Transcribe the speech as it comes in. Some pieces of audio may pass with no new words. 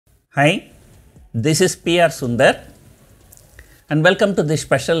Hi, this is PR Sundar and welcome to this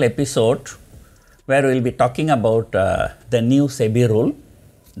special episode where we will be talking about the new SEBI rule,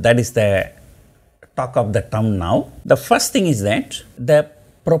 that is the talk of the town now. The first thing is that the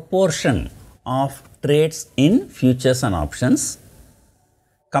proportion of trades in futures and options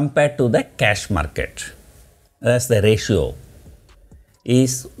compared to the cash market, that's the ratio,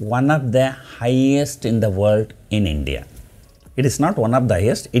 is one of the highest in the world in India. It is not one of the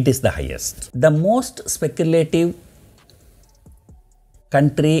highest, it is the highest. The most speculative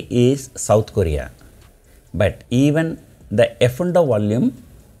country is South Korea, but even the F&O volume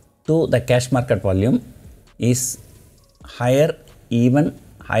to the cash market volume is higher, even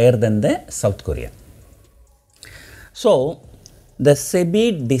higher than the South Korea. So, the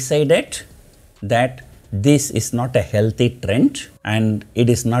SEBI decided that this is not a healthy trend and it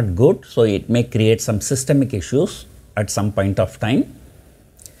is not good, so it may create some systemic issues at some point of time.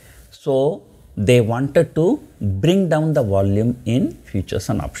 So, they wanted to bring down the volume in futures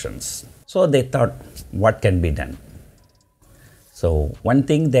and options. So, they thought, what can be done? So, one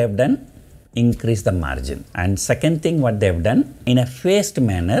thing they have done, increase the margin. And second thing what they have done, in a phased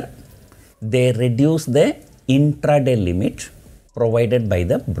manner, they reduce the intraday limit provided by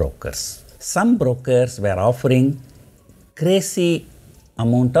the brokers. Some brokers were offering crazy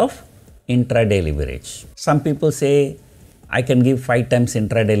amount of intraday leverage. Some people say, I can give 5 times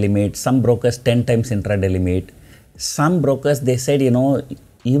intraday limit, some brokers 10 times intraday limit. Some brokers, they said,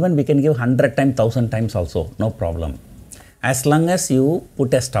 even we can give 100 times, 1000 times also, no problem. As long as you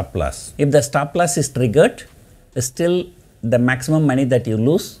put a stop loss. If the stop loss is triggered, still the maximum money that you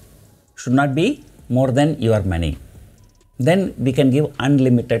lose should not be more than your money. Then we can give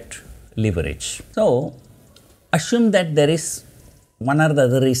unlimited leverage. So, assume that there is one or the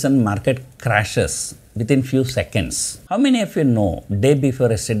other reason market crashes within few seconds. How many of you know, day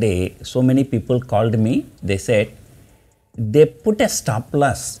before yesterday, so many people called me, they said, they put a stop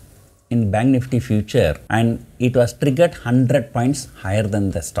loss in Bank Nifty future and it was triggered 100 points higher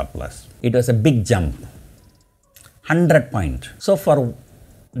than the stop loss. It was a big jump, 100 points. So for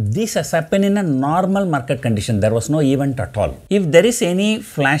this has happened in a normal market condition, there was no event at all. If there is any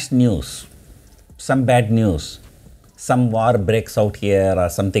flash news, some bad news, some war breaks out here or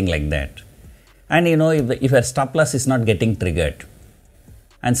something like that, and if a stop loss is not getting triggered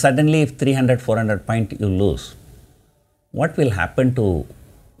and suddenly if 300, 400 point you lose, what will happen to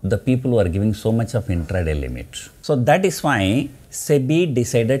the people who are giving so much of intraday limit? So that is why SEBI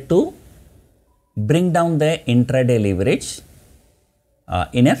decided to bring down the intraday leverage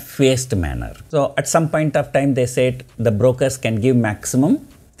in a phased manner. So at some point of time they said the brokers can give maximum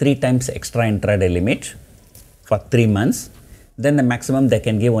 3 times extra intraday limit for 3 months. Then the maximum they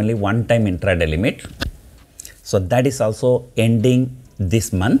can give only 1 time intraday limit. So that is also ending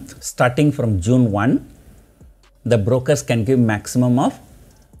this month. Starting from June 1, the brokers can give maximum of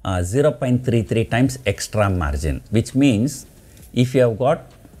 0.33 times extra margin, which means if you have got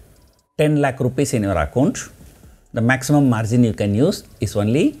 10 lakh rupees in your account, the maximum margin you can use is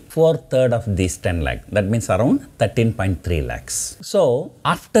only 4/3 of these 10 lakh. That means around 13.3 lakhs. So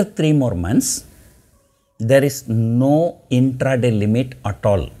after 3 more months, there is no intraday limit at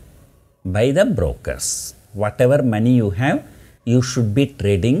all by the brokers. Whatever money you have, you should be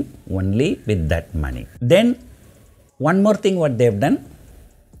trading only with that money. Then one more thing what they have done,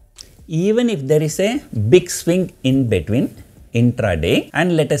 even if there is a big swing in between intraday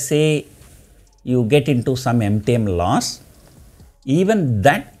and let us say you get into some MTM loss, even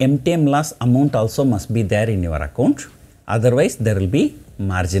that MTM loss amount also must be there in your account, otherwise there will be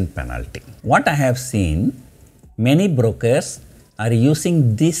margin penalty. What I have seen, many brokers are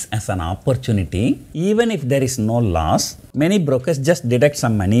using this as an opportunity. Even if there is no loss, many brokers just deduct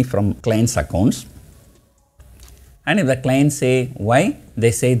some money from clients' accounts. And if the clients say, why?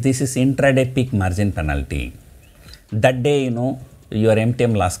 They say this is intraday peak margin penalty. That day, your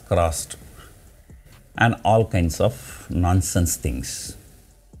MTM loss crossed and all kinds of nonsense things.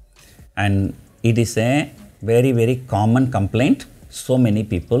 And it is a very, very common complaint so many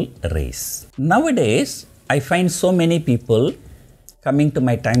people raise. Nowadays, I find so many people coming to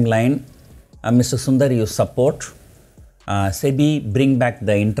my timeline, Mr. Sundar, you support SEBI bring back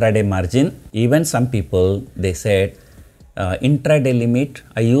the intraday margin. Even some people, they said, intraday limit,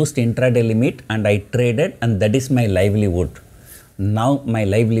 I used intraday limit and I traded and that is my livelihood. Now my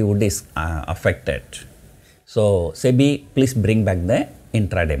livelihood is affected. So SEBI, please bring back the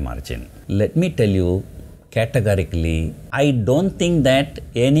intraday margin. Let me tell you categorically, I don't think that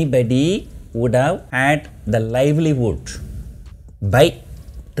anybody would have had the livelihood by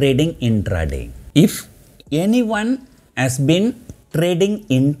trading intraday. If anyone has been trading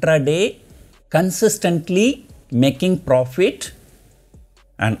intraday, consistently making profit,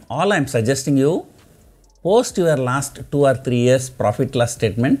 and all I'm suggesting you, post your last 2 or 3 years profit loss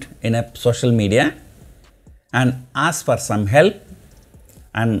statement in a social media and ask for some help.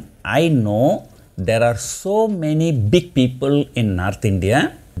 And I know there are so many big people in North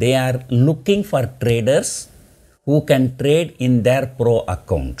India, they are looking for traders who can trade in their pro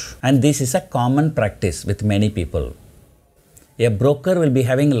account. And this is a common practice with many people. A broker will be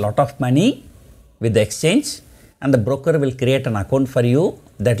having a lot of money with the exchange, and the broker will create an account for you.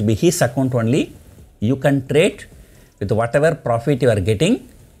 That will be his account only. You can trade with whatever profit you are getting.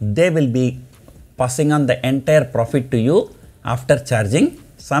 They will be passing on the entire profit to you after charging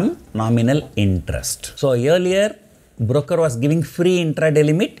some nominal interest. So earlier, broker was giving free intraday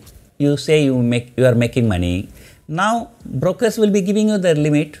limit. You say you are making money. Now brokers will be giving you their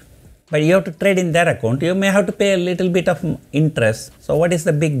limit, but you have to trade in their account. You may have to pay a little bit of interest. So what is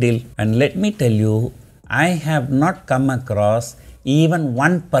the big deal? And let me tell you, I have not come across even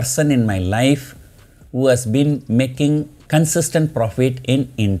one person in my life who has been making consistent profit in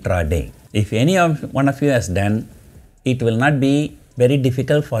intraday. If any of one of you has done, it will not be very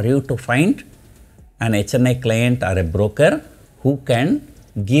difficult for you to find an HNI client or a broker who can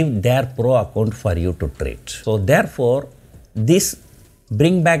give their pro account for you to trade. So therefore, this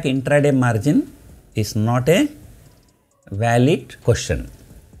bring back intraday margin is not a valid question.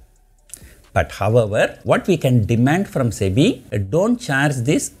 But however, what we can demand from SEBI, don't charge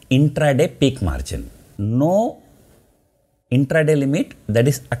this intraday peak margin. No intraday limit, that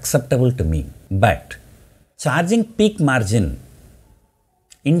is acceptable to me. But charging peak margin,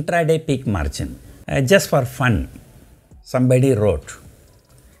 intraday peak margin, just for fun, somebody wrote,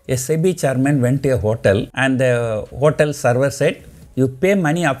 a SEBI chairman went to a hotel and the hotel server said, you pay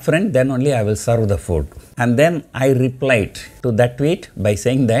money upfront, then only I will serve the food. And then I replied to that tweet by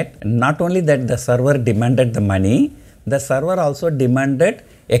saying that not only that the server demanded the money, the server also demanded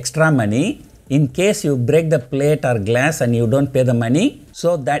extra money in case you break the plate or glass and you don't pay the money.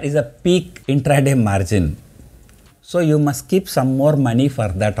 So that is a peak intraday margin. So you must keep some more money for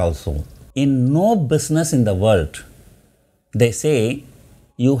that also. In no business in the world, they say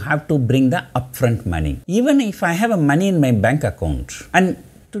you have to bring the upfront money. Even if I have a money in my bank account and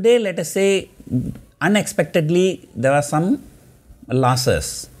today let us say unexpectedly there are some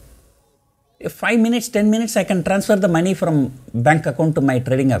losses. 5 minutes, 10 minutes I can transfer the money from bank account to my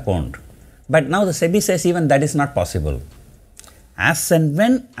trading account. But now the SEBI says even that is not possible. As and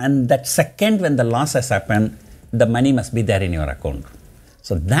when and that second when the loss has happened, the money must be there in your account.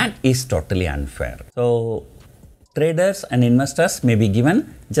 So that is totally unfair. So traders and investors may be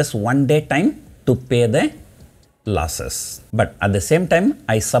given just 1 day time to pay the losses. But at the same time,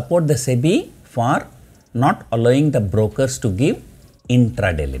 I support the SEBI for not allowing the brokers to give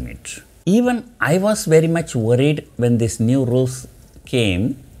intraday limit. Even I was very much worried when these new rules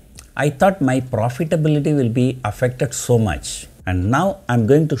came. I thought my profitability will be affected so much. And now I'm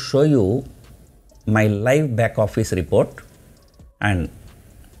going to show you my live back office report, and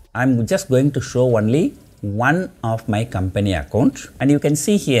I'm just going to show only one of my company account. And you can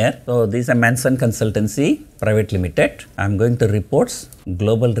see here, so this is a Manson Consultancy Private Limited. I'm going to reports,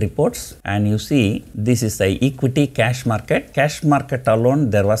 global reports, and you see this is the equity cash market. Cash market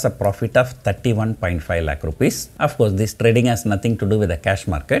alone, there was a profit of 31.5 lakh rupees. Of course, this trading has nothing to do with the cash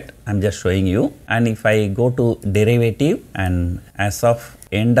market. I'm just showing you. And if I go to derivative, and as of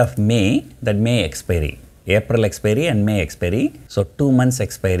end of May, that May expiry, April expiry and May expiry. So 2 months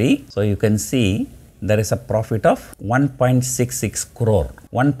expiry. So you can see there is a profit of 1.66 crore.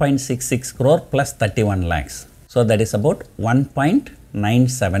 1.66 crore plus 31 lakhs. So that is about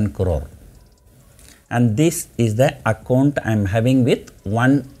 1.97 crore. And this is the account I am having with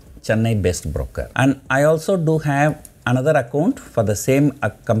one Chennai based broker. And I also do have another account for the same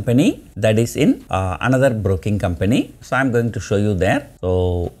company that is in another broking company. So I'm going to show you there.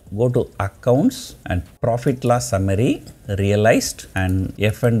 So go to accounts and profit loss summary, realized, and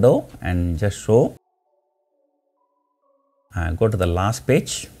F&O, and just show. Go to the last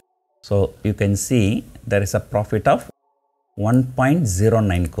page. So you can see there is a profit of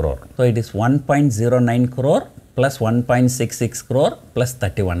 1.09 crore. So it is 1.09 crore plus 1.66 crore plus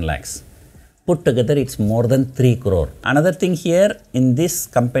 31 lakhs. Put together, it's more than 3 crore. Another thing here in this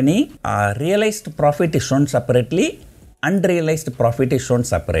company, realized profit is shown separately, unrealized profit is shown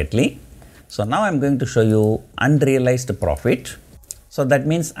separately. So now I'm going to show you unrealized profit. So that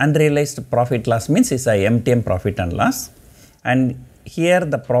means unrealized profit loss means it's a MTM profit and loss. And here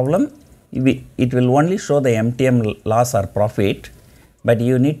the problem, it will only show the MTM loss or profit, but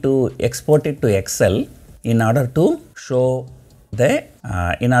you need to export it to Excel in order to show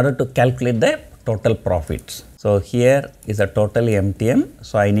in order to calculate the total profits. So here is a total MTM.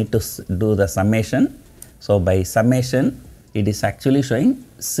 So I need to do the summation. So by summation, it is actually showing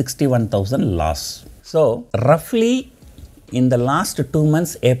 61,000 loss. So roughly in the last 2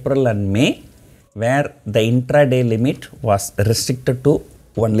 months, April and May, where the intraday limit was restricted to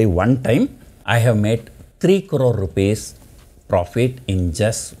only one time, I have made 3 crore rupees profit in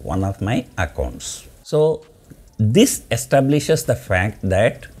just one of my accounts. So this establishes the fact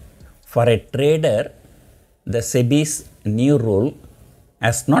that for a trader, the SEBI's new rule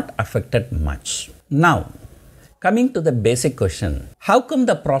has not affected much. Now, coming to the basic question, how come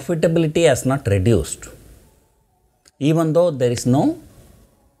the profitability has not reduced even though there is no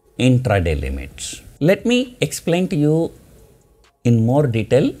intraday limit? Let me explain to you in more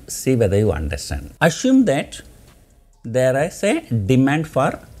detail, see whether you understand. Assume that there is a demand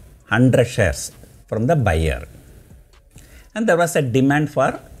for 100 shares from the buyer and there was a demand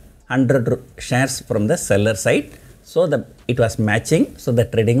for 100 shares from the seller side. So it was matching, so the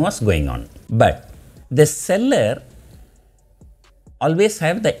trading was going on. But the seller always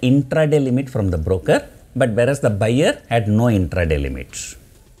have the intraday limit from the broker, but whereas the buyer had no intraday limit.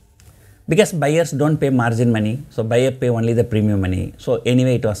 Because buyers don't pay margin money, so buyer pay only the premium money. So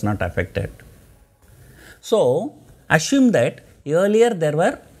anyway, it was not affected. So assume that earlier there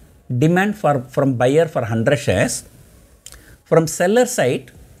were demand from buyer for 100 shares. From seller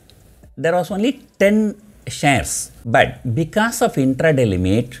side, there was only 10 shares. But because of intraday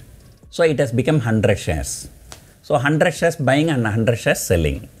limit, so it has become 100 shares. So 100 shares buying and 100 shares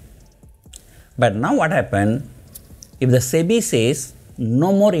selling. But now what happened? If the SEBI says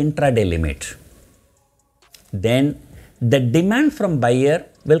no more intraday limit, then the demand from buyer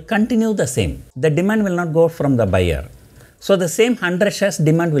will continue the same. The demand will not go from the buyer. So the same 100 shares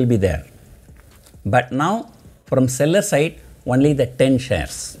demand will be there. But now from seller side, only the 10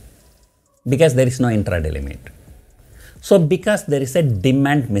 shares because there is no intraday limit. So because there is a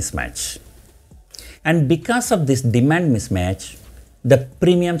demand mismatch, and because of this demand mismatch, the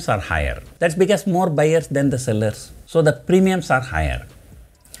premiums are higher. That's because more buyers than the sellers. So the premiums are higher.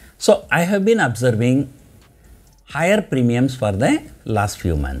 So I have been observing higher premiums for the last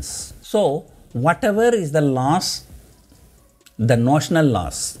few months. So whatever is the loss, the notional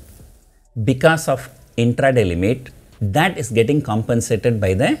loss because of intraday limit, that is getting compensated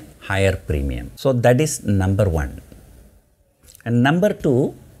by the higher premium. So that is number one. And number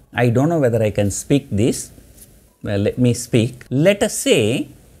two, I don't know whether I can speak this. Well, let me speak. Let us say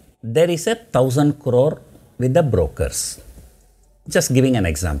there is 1,000 crore with the brokers. Just giving an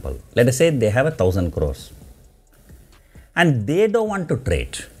example. Let us say they have 1,000 crores. And they don't want to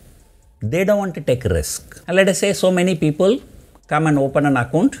trade. They don't want to take risk. And let us say so many people come and open an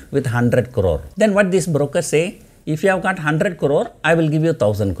account with 100 crore. Then what these brokers say, if you have got 100 crore, I will give you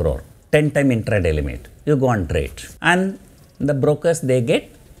 1,000 crore. 10 time intraday limit. You go and trade. And the brokers, they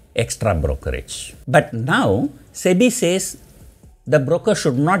get extra brokerage. But now SEBI says the broker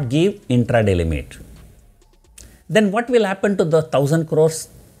should not give intraday limit. Then what will happen to the 1,000 crores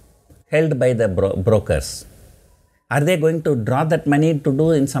held by the brokers? Are they going to draw that money to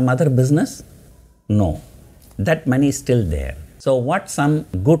do in some other business? No. That money is still there. So what some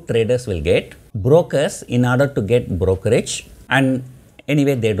good traders will get, brokers, in order to get brokerage, and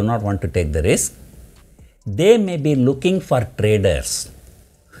anyway they do not want to take the risk, they may be looking for traders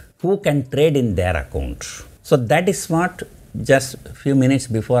who can trade in their account. So that is what just a few minutes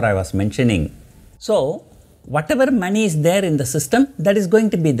before I was mentioning. So whatever money is there in the system, that is going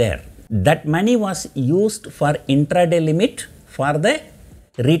to be there. That money was used for intraday limit for the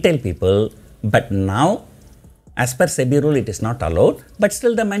retail people, but now as per SEBI rule it is not allowed, but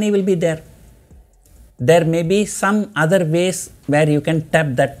still the money will be there. There may be some other ways where you can tap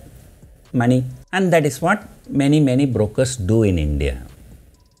that money, and that is what many brokers do in India.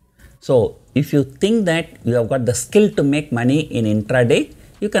 So if you think that you have got the skill to make money in intraday,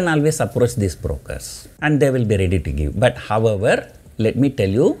 you can always approach these brokers and they will be ready to give. But however, let me tell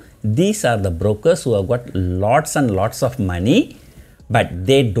you, these are the brokers who have got lots and lots of money, but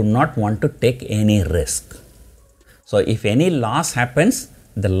they do not want to take any risk. So if any loss happens,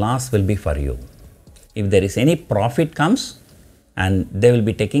 the loss will be for you. If there is any profit comes, and they will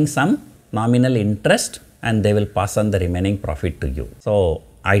be taking some nominal interest and they will pass on the remaining profit to you. So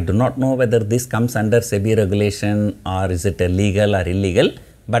I do not know whether this comes under SEBI regulation or is it legal or illegal,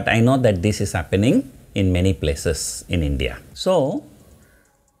 but I know that this is happening in many places in India. So,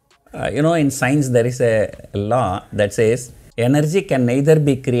 in science there is a law that says energy can neither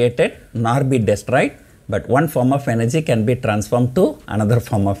be created nor be destroyed, but one form of energy can be transformed to another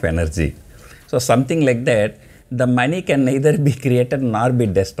form of energy. So something like that, the money can neither be created nor be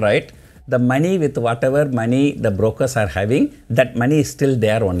destroyed. The money, with whatever money the brokers are having, that money is still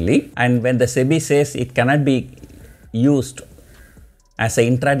there only. And when the SEBI says it cannot be used as an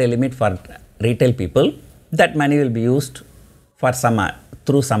intraday limit for retail people, that money will be used for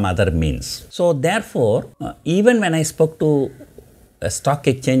through some other means. So therefore, even when I spoke to stock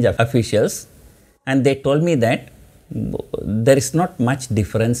exchange officials, and they told me that there is not much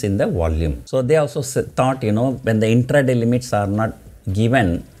difference in the volume. So they also thought, when the intraday limits are not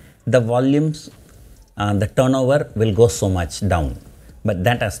given, the volumes, the turnover will go so much down. But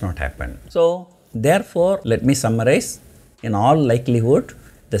that has not happened. So therefore, let me summarize. In all likelihood,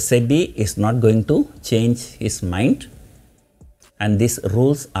 the SEBI is not going to change his mind, and these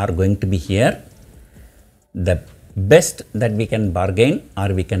rules are going to be here. The best that we can bargain,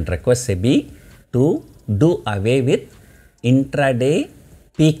 or we can request SEBI to do away with intraday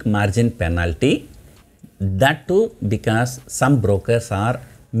peak margin penalty. That too because some brokers are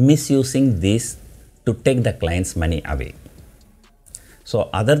misusing this to take the client's money away. So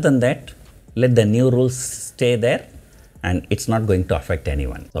other than that, let the new rules stay there, and it's not going to affect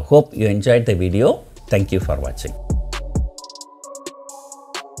anyone. So hope you enjoyed the video. Thank you for watching.